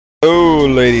Hello,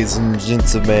 ladies and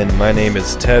gentlemen, my name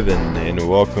is Tevin, and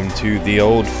welcome to the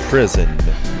old prison.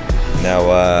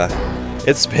 Now,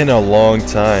 it's been a long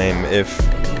time, if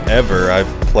ever, I've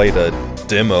played a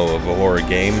demo of a horror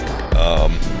game.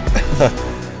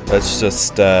 Let's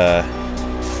just,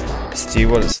 see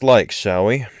what it's like, shall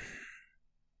we?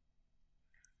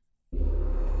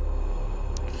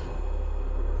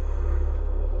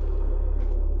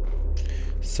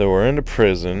 So we're in a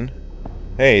prison.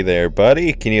 Hey there,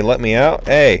 buddy. Can you let me out?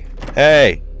 Hey!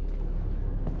 Hey!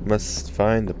 Must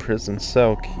find the prison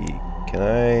cell key. Can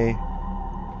I...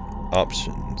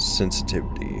 Options.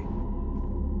 Sensitivity.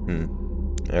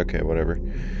 Okay, whatever.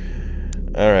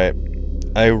 Alright.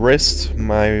 I risked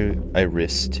my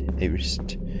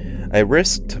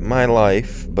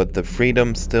life, but the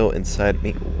freedom still inside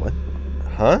me. What?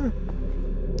 Huh?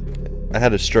 I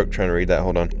had a stroke trying to read that.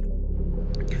 Hold on.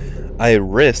 I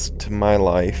risked my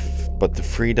life, but the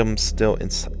freedom's still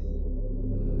inside.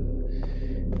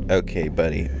 Okay,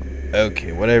 buddy.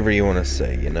 Okay, whatever you want to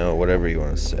say, you know, whatever you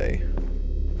want to say.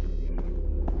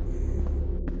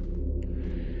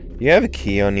 Do you have a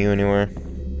key on you anywhere?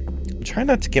 I'm trying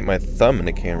not to get my thumb in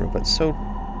the camera, but it's so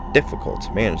difficult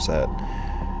to manage that.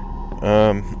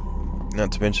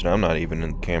 Not to mention I'm not even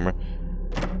in the camera.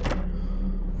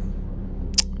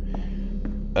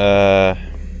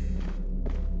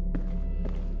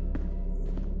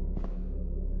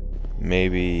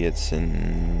 Maybe it's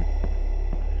in...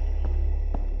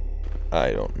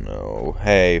 I don't know.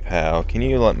 Hey, pal, can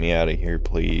you let me out of here,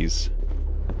 please?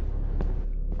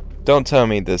 Don't tell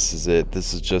me this is it.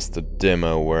 This is just a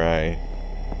demo where I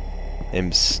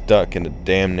am stuck in a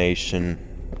damnation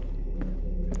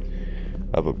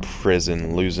of a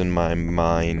prison, losing my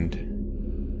mind.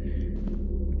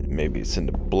 Maybe it's in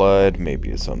the blood, maybe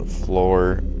it's on the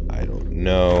floor. I don't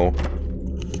know.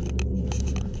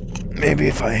 Maybe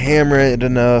if I hammer it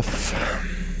enough.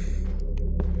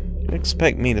 You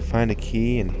expect me to find a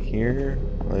key in here?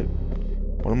 Like,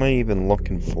 what am I even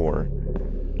looking for?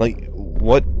 Like,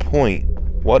 what point,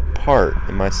 what part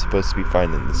am I supposed to be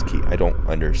finding this key? I don't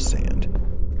understand.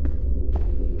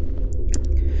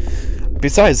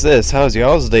 Besides this, how's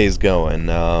y'all's days going?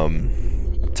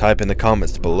 Type in the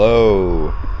comments below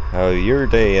how your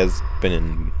day has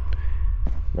been.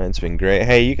 Mine's been great.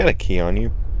 Hey, you got a key on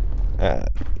you?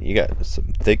 You got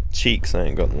some thick cheeks, I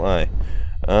ain't gonna lie.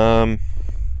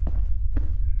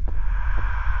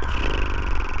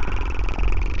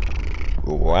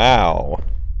 Wow.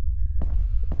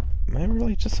 Am I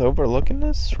really just overlooking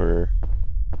this, or...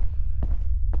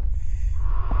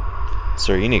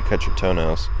 Sir, you need to cut your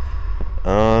toenails.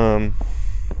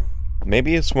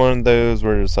 Maybe it's one of those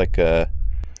where there's like a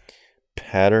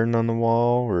pattern on the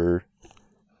wall, or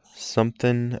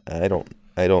something. I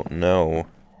don't know.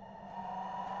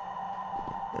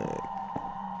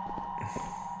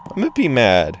 I'm gonna be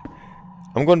mad.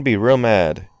 I'm gonna be real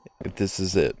mad if this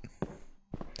is it.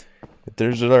 If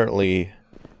there's literally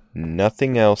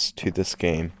nothing else to this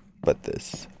game but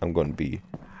this, I'm gonna be...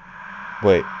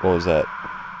 Wait, what was that?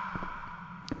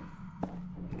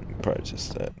 Probably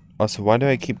just that. Also, why do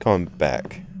I keep going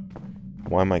back?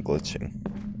 Why am I glitching?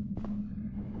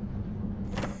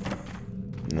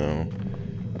 No.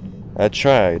 I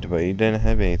tried, but he didn't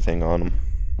have anything on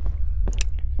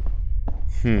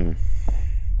him.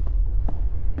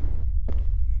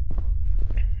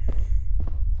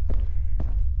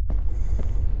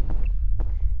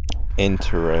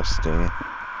 Interesting.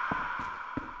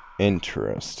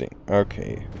 Interesting.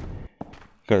 Okay.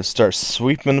 Gonna start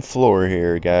sweeping the floor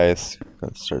here, guys.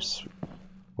 Gonna start.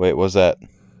 Wait, what's that?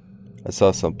 I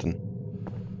saw something.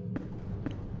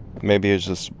 Maybe it's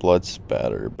just blood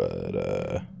spatter,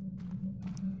 but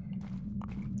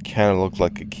kind of looked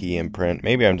like a key imprint.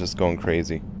 Maybe I'm just going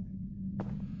crazy.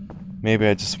 Maybe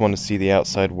I just want to see the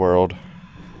outside world.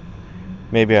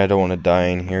 Maybe I don't want to die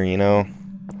in here, you know?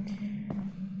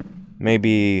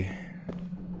 Maybe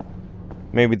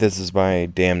this is my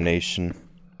damnation.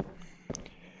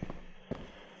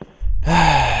 Hey,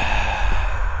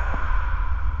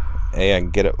 I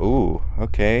can get it. Ooh,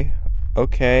 okay.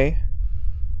 Okay.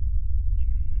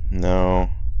 No.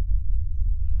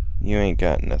 You ain't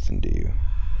got nothing, do you?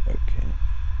 Okay.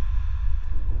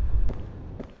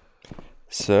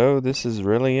 So, this is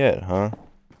really it, huh?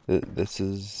 This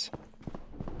is...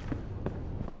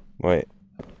 Wait.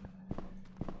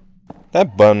 That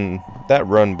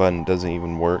run button doesn't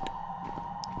even work.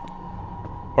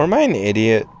 Or am I an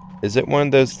idiot? Is it one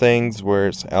of those things where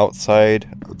it's outside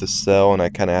of the cell and I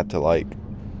kind of have to, like,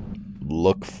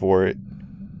 look for it?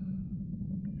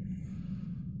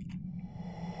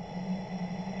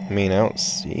 I mean, I don't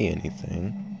see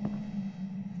anything.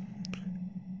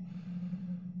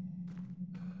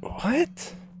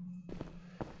 What?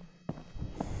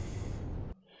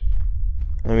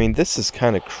 I mean, this is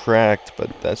kind of cracked,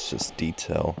 but that's just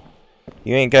detail.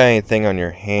 You ain't got anything on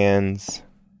your hands.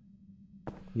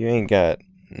 You ain't got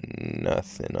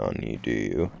nothing on you, do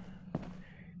you?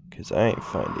 Because I ain't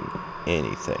finding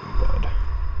anything, bud.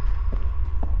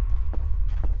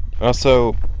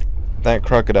 Also, that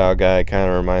crocodile guy kind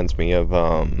of reminds me of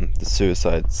the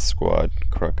Suicide Squad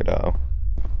crocodile.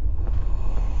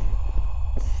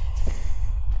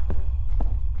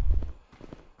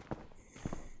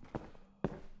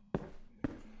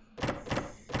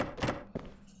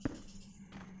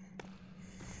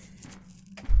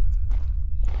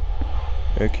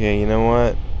 Okay, you know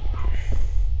what?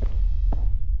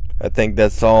 I think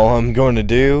that's all I'm going to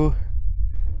do.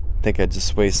 I think I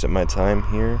just wasted my time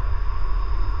here.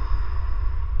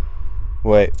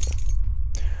 Wait.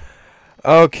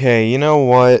 Okay, you know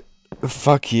what?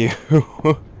 Fuck you.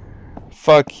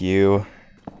 Fuck you.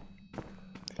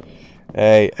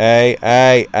 Hey.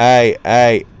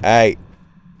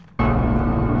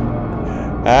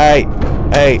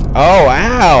 Oh,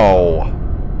 ow!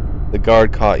 The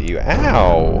guard caught you.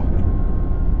 Ow!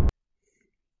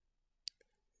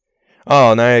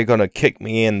 Oh, now you're gonna kick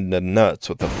me in the nuts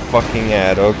with a fucking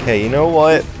ad. Okay, you know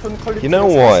what? You know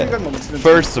what?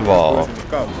 First of all,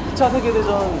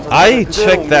 I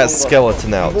checked that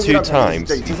skeleton out 2 times,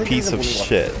 you piece of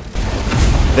shit.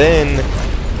 Then,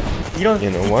 you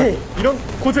know what?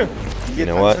 You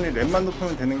know what?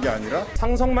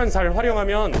 상성만 잘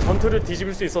활용하면 전투를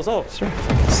뒤집을 수 있어서 Skip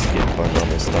button on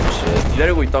this dumb shit.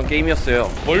 기다리고 있던 게임이었어요.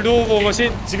 월드 오브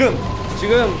머신 지금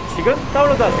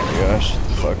다운로드하세요. Gosh,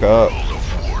 fuck up.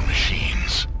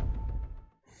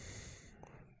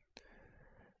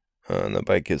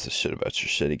 Nobody gives a shit about your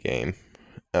shitty game.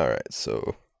 Alright,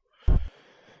 so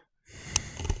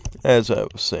as I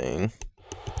was saying,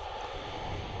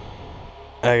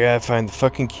 I gotta find the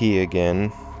fucking key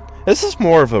again. This is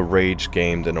more of a rage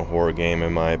game than a horror game,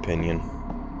 in my opinion.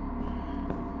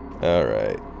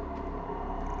 Alright.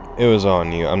 It was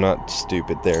on you. I'm not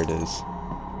stupid. There it is.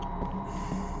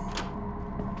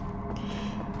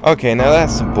 Okay, now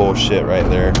that's some bullshit right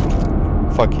there.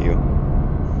 Fuck you.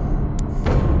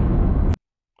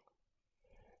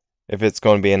 If it's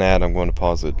going to be an ad, I'm going to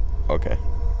pause it. Okay.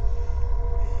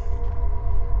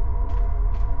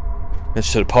 I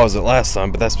should have paused it last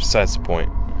time, but that's besides the point.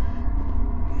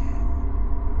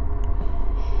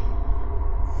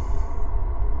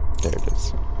 There it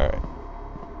is. Alright.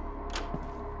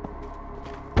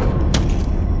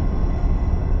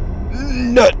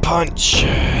 Nut punch!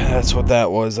 That's what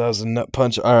that was. That was a nut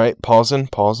punch. Alright, pausing.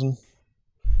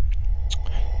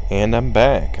 And I'm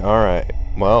back. Alright.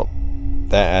 Well,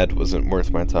 that ad wasn't worth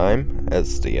my time,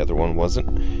 as the other one wasn't.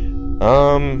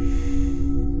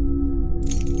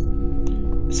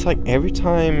 It's like every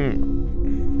time...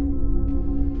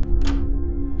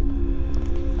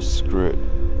 Screw it.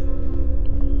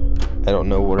 I don't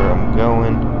know where I'm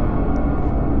going.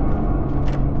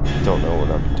 Don't know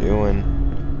what I'm doing.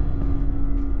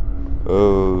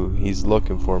 Oh, he's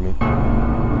looking for me.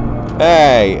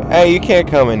 Hey, you can't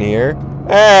come in here.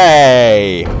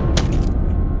 Hey!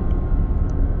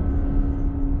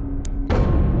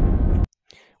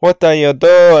 What are you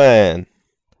doing?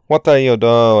 What are you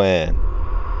doing?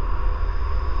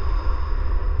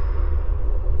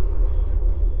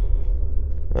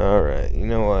 Alright, you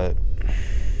know what?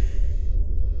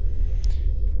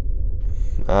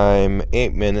 I'm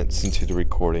 8 minutes into the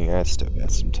recording. I still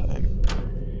got some time.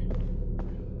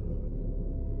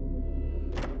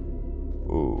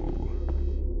 Ooh.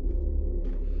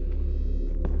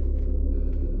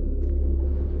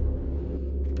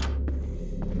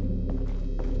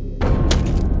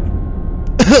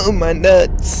 Oh, my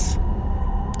nuts.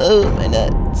 Oh, my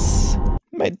nuts.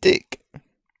 My dick.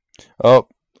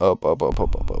 Up.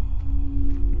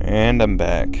 And I'm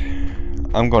back.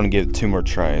 I'm gonna give it 2 more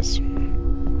tries.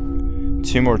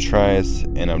 2 more tries,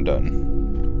 and I'm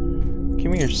done. Give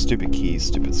me your stupid keys,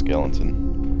 stupid skeleton.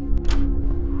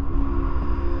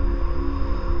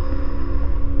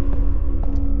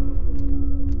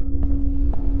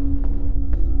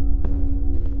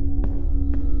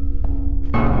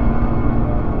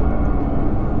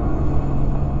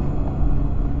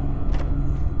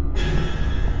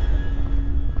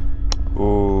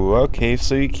 Ooh, okay,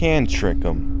 so you can trick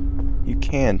them. You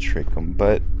can trick them,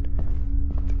 but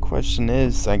the question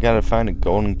is, I gotta find a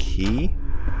golden key?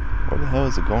 Where the hell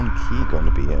is a golden key going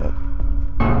to be at?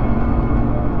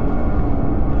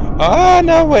 Ah,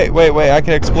 no, wait, I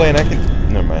can explain,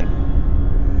 never mind.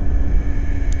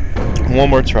 One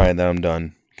more try and then I'm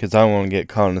done, because I don't want to get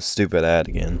caught in a stupid ad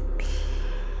again.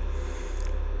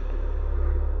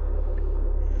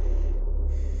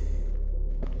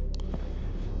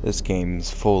 This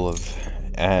game's full of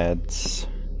ads.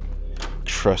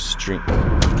 Crush stream.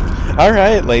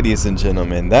 Alright, ladies and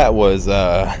gentlemen, that was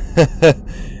that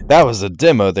was a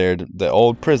demo there, the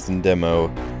old prison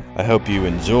demo. I hope you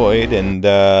enjoyed, and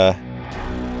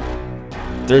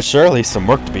there's surely some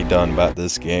work to be done about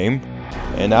this game.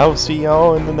 And I will see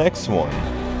y'all in the next one.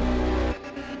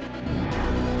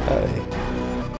 Bye.